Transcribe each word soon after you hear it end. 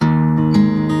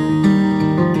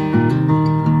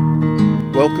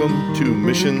Welcome to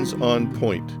Missions on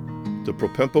Point, the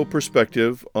Propempo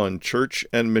perspective on church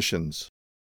and missions.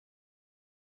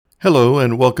 Hello,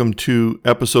 and welcome to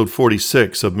episode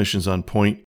 46 of Missions on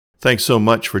Point. Thanks so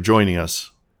much for joining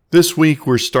us. This week,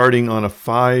 we're starting on a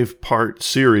 5-part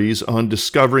series on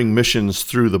discovering missions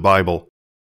through the Bible.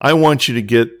 I want you to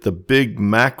get the big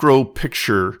macro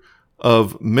picture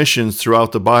of missions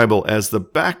throughout the Bible as the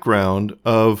background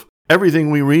of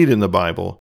everything we read in the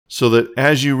Bible, so that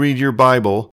as you read your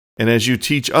Bible and as you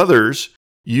teach others,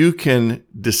 you can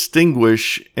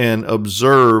distinguish and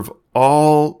observe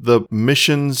all the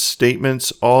mission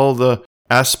statements, all the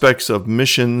aspects of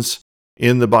missions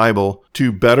in the Bible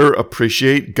to better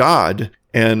appreciate God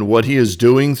and what He is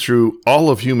doing through all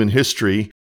of human history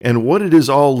and what it is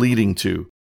all leading to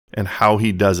and how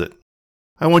He does it.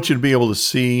 I want you to be able to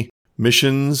see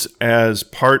missions as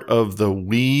part of the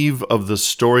weave of the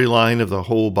storyline of the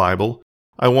whole Bible.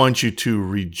 I want you to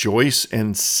rejoice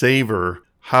and savor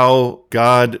how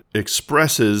God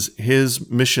expresses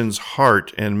His mission's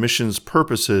heart and mission's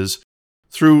purposes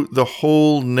through the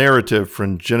whole narrative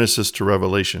from Genesis to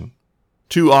Revelation.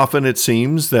 Too often it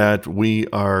seems that we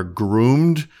are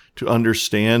groomed to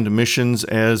understand missions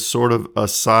as sort of a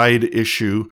side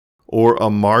issue or a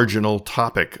marginal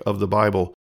topic of the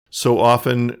Bible. So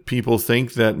often people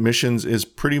think that missions is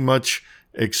pretty much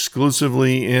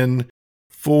exclusively in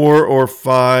 4 or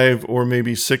 5 or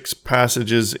maybe 6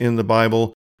 passages in the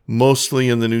Bible, mostly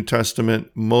in the New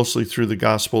Testament, mostly through the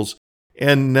Gospels,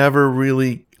 and never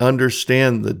really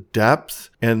understand the depth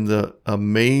and the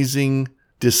amazing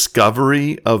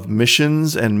discovery of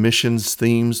missions and missions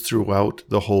themes throughout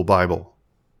the whole Bible.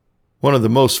 One of the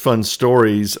most fun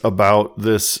stories about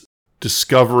this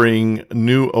discovering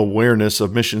new awareness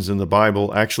of missions in the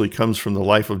Bible actually comes from the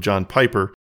life of John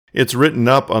Piper. It's written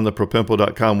up on the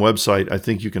propempo.com website. I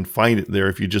think you can find it there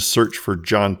if you just search for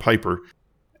John Piper.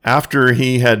 After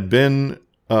he had been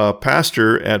a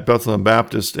pastor at Bethlehem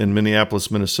Baptist in Minneapolis,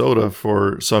 Minnesota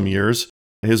for some years,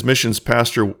 his missions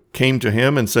pastor came to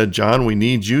him and said, "John, we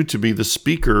need you to be the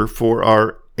speaker for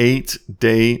our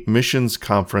 8-day missions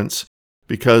conference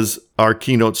because our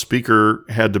keynote speaker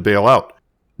had to bail out."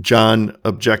 John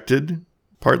objected,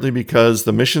 partly because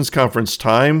the missions conference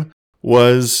time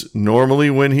was normally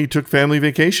when he took family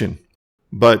vacation.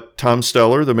 But Tom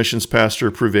Steller, the missions pastor,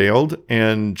 prevailed,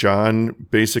 and John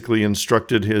basically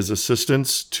instructed his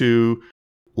assistants to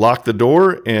lock the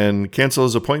door and cancel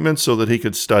his appointment so that he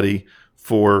could study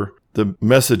for the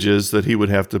messages that he would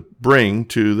have to bring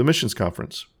to the missions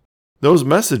conference. Those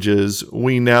messages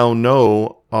we now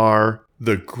know are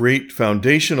the great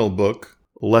foundational book,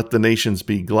 Let the Nations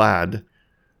Be Glad.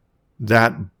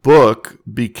 That book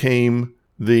became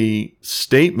the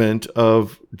statement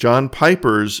of John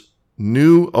Piper's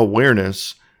new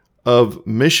awareness of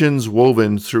missions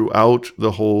woven throughout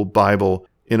the whole Bible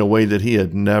in a way that he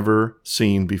had never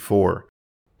seen before.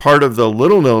 Part of the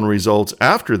little-known results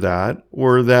after that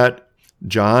were that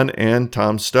John and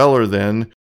Tom Steller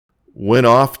then went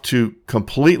off to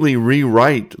completely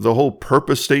rewrite the whole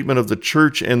purpose statement of the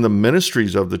church and the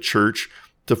ministries of the church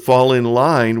to fall in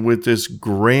line with this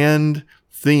grand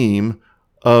theme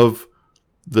of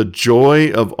the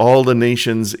joy of all the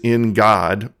nations in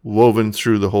God woven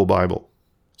through the whole Bible.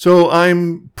 So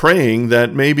I'm praying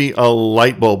that maybe a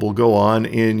light bulb will go on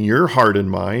in your heart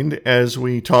and mind as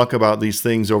we talk about these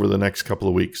things over the next couple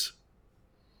of weeks.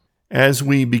 As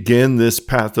we begin this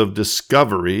path of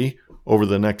discovery over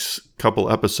the next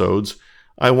couple episodes,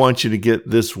 I want you to get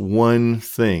this one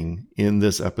thing in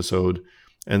this episode,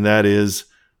 and that is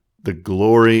the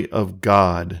glory of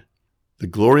God. The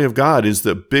glory of God is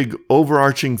the big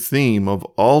overarching theme of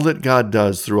all that God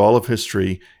does through all of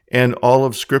history and all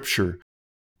of Scripture.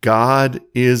 God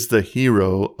is the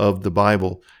hero of the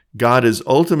Bible. God is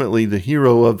ultimately the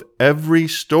hero of every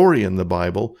story in the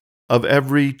Bible, of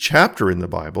every chapter in the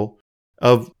Bible,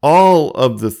 of all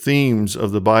of the themes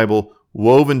of the Bible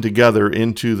woven together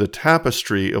into the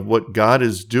tapestry of what God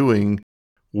is doing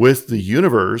with the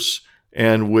universe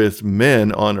and with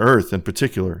men on earth in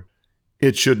particular.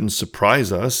 It shouldn't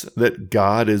surprise us that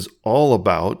God is all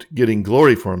about getting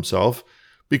glory for Himself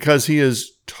because He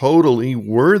is totally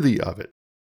worthy of it.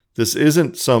 This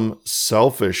isn't some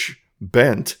selfish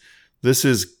bent. This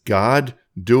is God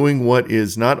doing what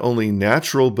is not only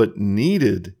natural but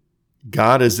needed.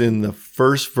 God is in the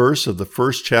first verse of the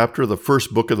first chapter of the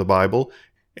first book of the Bible,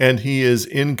 and He is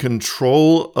in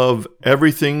control of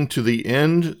everything to the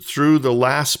end through the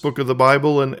last book of the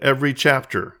Bible and every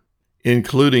chapter,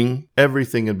 including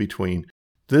everything in between.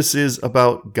 This is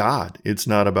about God. It's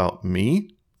not about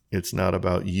me. It's not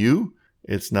about you.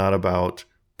 It's not about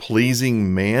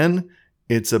pleasing man.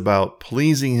 It's about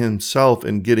pleasing himself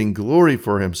and getting glory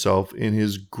for himself in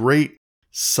his great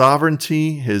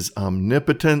sovereignty, his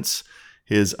omnipotence,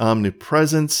 his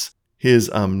omnipresence, his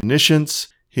omniscience,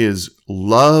 his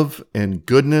love and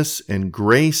goodness and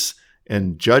grace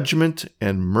and judgment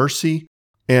and mercy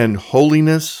and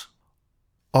holiness.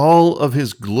 All of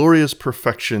his glorious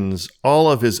perfections,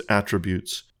 all of his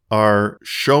attributes are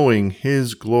showing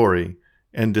his glory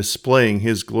and displaying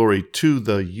his glory to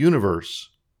the universe.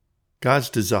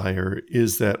 God's desire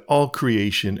is that all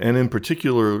creation, and in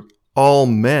particular all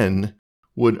men,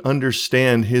 would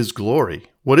understand his glory.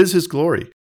 What is his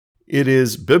glory? It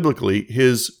is biblically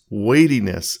his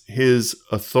weightiness, his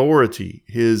authority,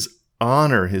 his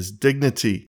honor, his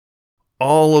dignity,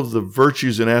 all of the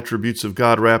virtues and attributes of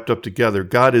God wrapped up together.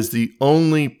 God is the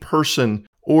only person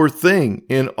or thing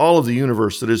in all of the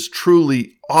universe that is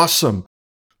truly awesome,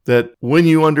 that when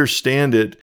you understand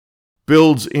it,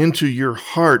 builds into your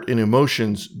heart and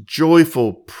emotions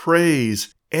joyful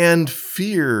praise and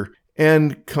fear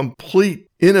and complete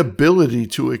inability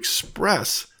to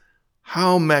express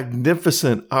how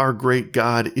magnificent our great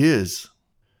God is.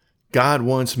 God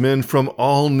wants men from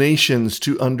all nations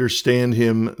to understand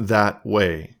him that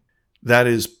way. That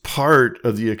is part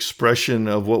of the expression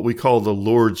of what we call the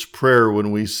Lord's Prayer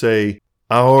when we say,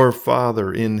 "Our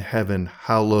Father in heaven,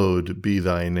 hallowed be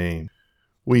thy name."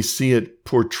 We see it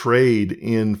portrayed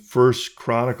in 1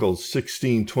 Chronicles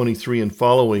 16:23 and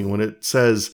following when it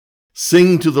says,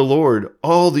 "Sing to the Lord,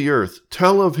 all the earth.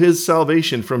 Tell of his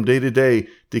salvation from day to day.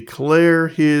 Declare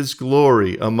his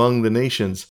glory among the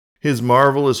nations, his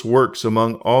marvelous works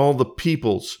among all the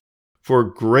peoples. For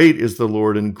great is the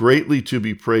Lord and greatly to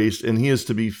be praised, and he is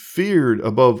to be feared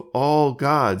above all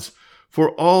gods.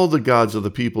 For all the gods of the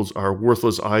peoples are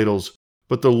worthless idols,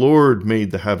 but the Lord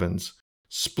made the heavens.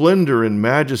 Splendor and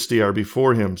majesty are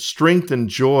before him. Strength and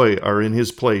joy are in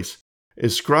his place.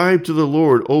 Ascribe to the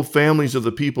Lord, O families of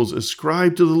the peoples.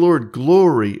 Ascribe to the Lord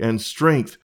glory and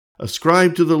strength.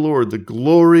 Ascribe to the Lord the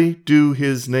glory due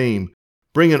his name.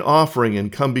 Bring an offering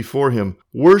and come before him.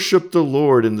 Worship the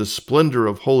Lord in the splendor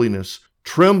of holiness.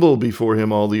 Tremble before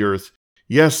him, all the earth.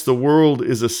 Yes, the world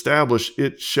is established.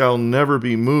 It shall never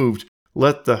be moved.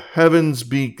 Let the heavens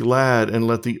be glad, and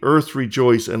let the earth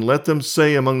rejoice, and let them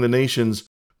say among the nations,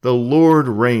 the Lord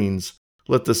reigns.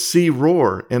 Let the sea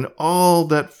roar, and all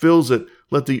that fills it.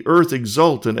 Let the earth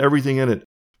exult, and everything in it.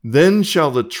 Then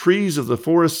shall the trees of the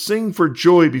forest sing for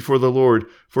joy before the Lord,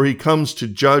 for he comes to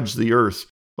judge the earth.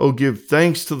 Oh, give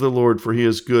thanks to the Lord, for he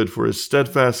is good, for his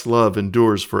steadfast love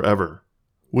endures forever."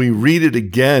 We read it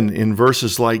again in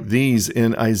verses like these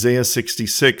in Isaiah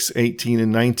 66:18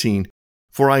 and 19.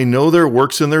 "For I know their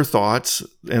works and their thoughts,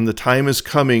 and the time is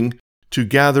coming to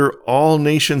gather all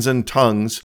nations and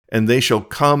tongues, and they shall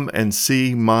come and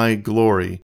see my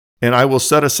glory. And I will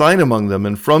set a sign among them,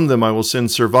 and from them I will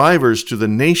send survivors to the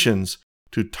nations,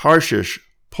 to Tarshish,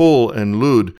 Pul, and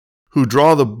Lud, who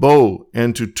draw the bow,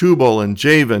 and to Tubal and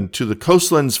Javan, to the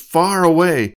coastlands far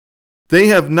away. They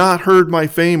have not heard my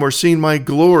fame or seen my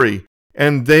glory,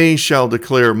 and they shall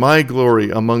declare my glory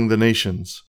among the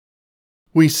nations."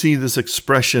 We see this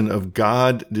expression of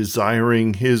God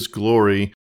desiring his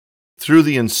glory through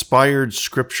the inspired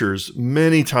scriptures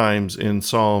many times in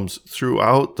Psalms,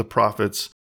 throughout the prophets,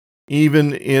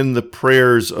 even in the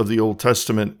prayers of the Old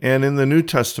Testament and in the New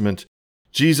Testament.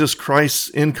 Jesus Christ's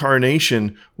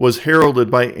incarnation was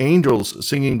heralded by angels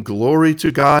singing glory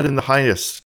to God in the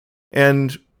highest.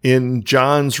 And in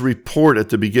John's report at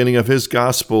the beginning of his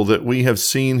gospel, that we have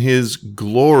seen his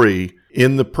glory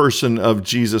in the person of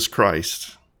Jesus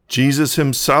Christ. Jesus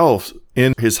himself,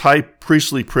 in his high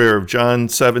priestly prayer of John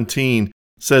 17,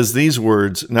 says these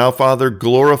words, "Now, Father,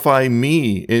 glorify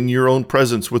me in your own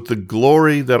presence with the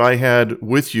glory that I had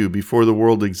with you before the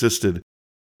world existed.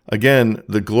 Again,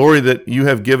 the glory that you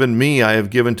have given me, I have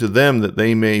given to them, that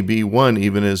they may be one,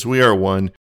 even as we are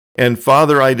one. And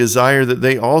Father, I desire that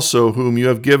they also, whom you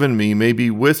have given me, may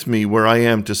be with me where I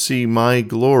am, to see my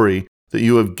glory that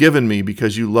you have given me,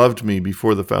 because you loved me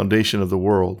before the foundation of the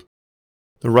world."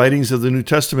 The writings of the New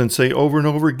Testament say over and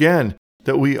over again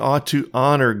that we ought to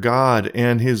honor God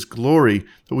and his glory,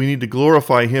 that we need to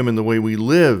glorify him in the way we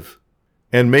live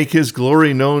and make his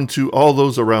glory known to all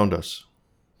those around us.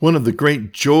 One of the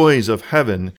great joys of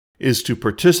heaven is to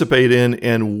participate in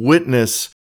and witness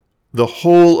the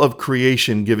whole of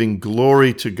creation giving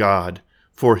glory to God,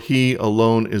 for he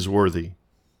alone is worthy.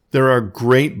 There are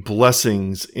great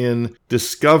blessings in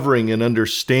discovering and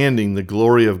understanding the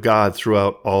glory of God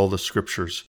throughout all the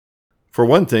scriptures. For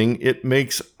one thing, it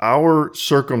makes our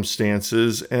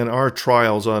circumstances and our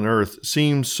trials on earth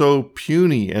seem so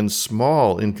puny and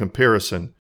small in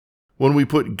comparison. When we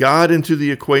put God into the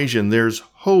equation, there's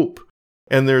hope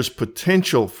and there's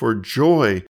potential for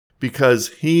joy because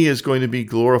He is going to be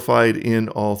glorified in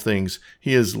all things.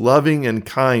 He is loving and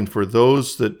kind for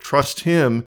those that trust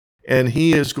Him, and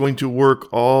He is going to work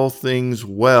all things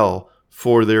well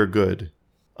for their good.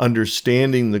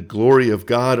 Understanding the glory of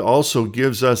God also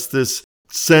gives us this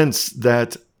sense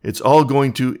that it's all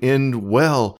going to end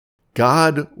well.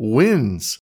 God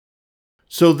wins.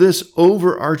 So this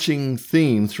overarching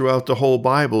theme throughout the whole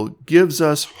Bible gives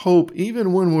us hope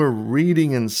even when we're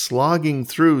reading and slogging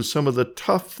through some of the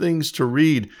tough things to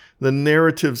read, the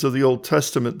narratives of the Old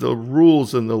Testament, the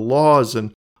rules and the laws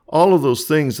and all of those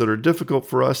things that are difficult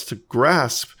for us to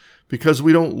grasp because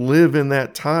we don't live in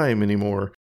that time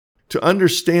anymore. To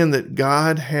understand that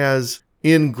God has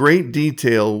in great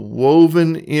detail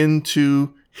woven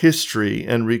into history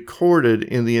and recorded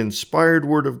in the inspired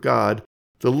Word of God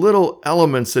the little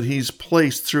elements that He's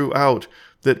placed throughout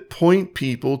that point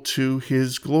people to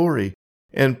His glory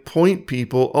and point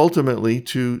people ultimately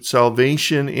to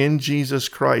salvation in Jesus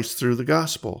Christ through the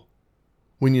gospel.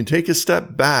 When you take a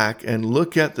step back and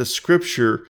look at the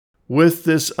Scripture with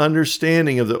this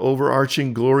understanding of the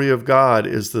overarching glory of God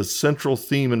as the central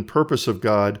theme and purpose of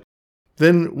God,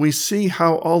 then we see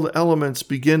how all the elements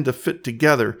begin to fit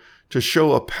together to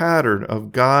show a pattern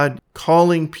of God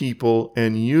calling people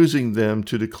and using them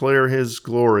to declare His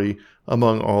glory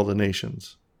among all the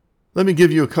nations. Let me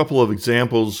give you a couple of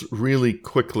examples really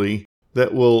quickly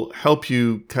that will help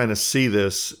you kind of see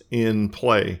this in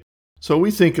play. So we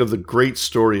think of the great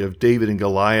story of David and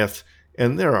Goliath,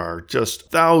 and there are just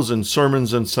 1,000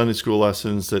 sermons and Sunday school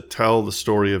lessons that tell the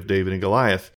story of David and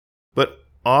Goliath. But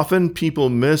often people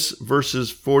miss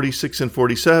verses 46 and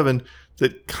 47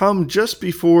 that come just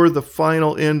before the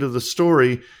final end of the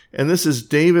story. And this is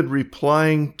David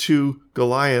replying to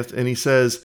Goliath, and he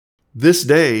says, "This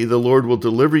day the Lord will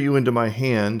deliver you into my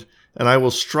hand, and I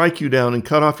will strike you down and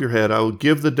cut off your head. I will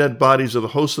give the dead bodies of the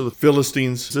hosts of the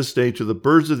Philistines this day to the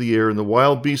birds of the air and the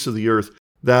wild beasts of the earth,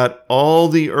 that all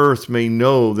the earth may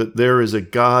know that there is a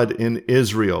God in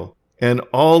Israel. And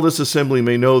all this assembly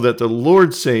may know that the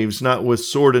Lord saves not with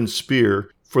sword and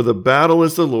spear, for the battle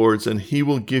is the Lord's, and He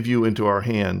will give you into our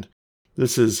hand."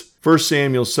 This is 1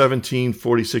 Samuel 17,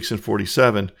 46 and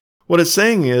 47. What it's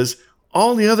saying is,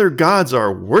 all the other gods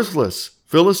are worthless.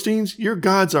 Philistines, your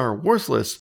gods are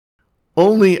worthless.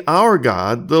 Only our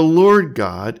God, the Lord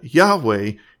God,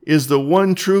 Yahweh, is the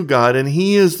one true God, and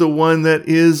He is the one that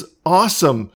is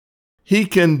awesome. He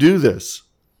can do this.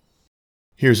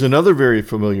 Here's another very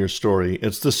familiar story.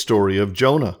 It's the story of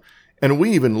Jonah. And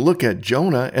we even look at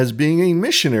Jonah as being a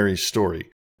missionary story.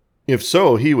 If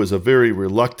so, he was a very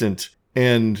reluctant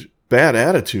and bad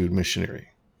attitude missionary.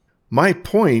 My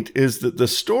point is that the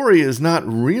story is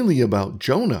not really about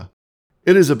Jonah.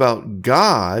 It is about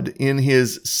God in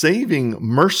His saving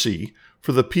mercy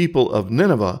for the people of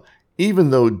Nineveh, even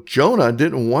though Jonah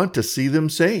didn't want to see them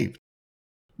saved.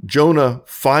 Jonah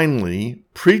finally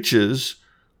preaches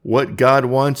what God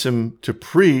wants him to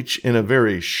preach in a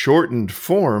very shortened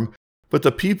form, but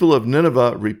the people of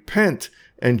Nineveh repent,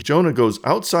 and Jonah goes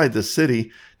outside the city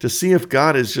to see if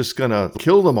God is just going to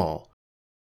kill them all.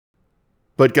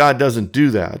 But God doesn't do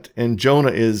that, and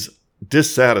Jonah is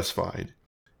dissatisfied.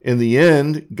 In the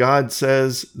end, God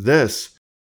says this,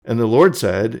 "And the Lord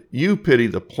said, you pity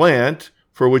the plant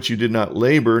for which you did not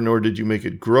labor, nor did you make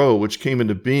it grow, which came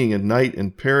into being in night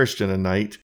and perished in a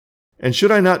night. And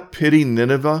should I not pity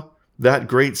Nineveh, that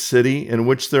great city in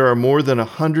which there are more than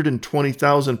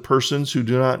 120,000 persons who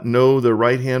do not know their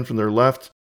right hand from their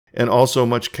left, and also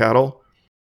much cattle?"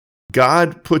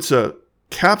 God puts a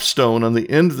capstone on the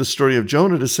end of the story of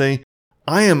Jonah to say,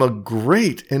 I am a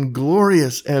great and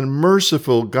glorious and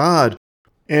merciful God,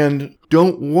 and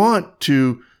don't want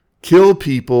to kill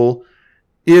people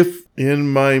if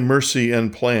in my mercy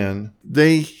and plan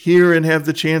they hear and have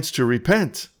the chance to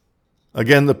repent.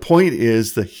 Again, the point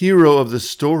is the hero of the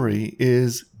story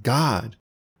is God.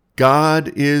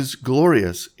 God is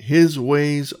glorious. His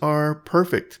ways are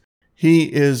perfect.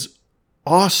 He is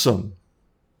awesome.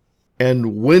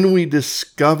 And when we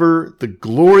discover the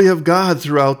glory of God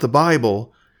throughout the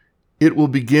Bible, it will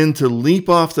begin to leap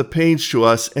off the page to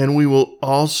us, and we will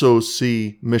also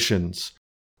see missions.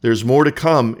 There's more to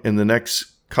come in the next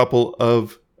couple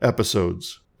of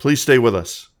episodes. Please stay with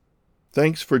us.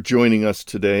 Thanks for joining us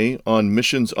today on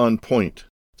Missions on Point,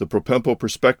 the Propempo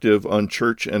perspective on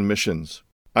church and missions.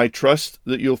 I trust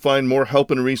that you'll find more help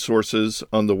and resources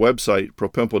on the website,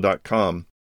 propempo.com.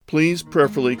 Please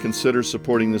prayerfully consider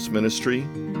supporting this ministry.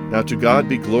 Now to God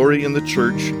be glory in the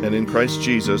church and in Christ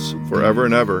Jesus forever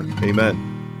and ever. Amen.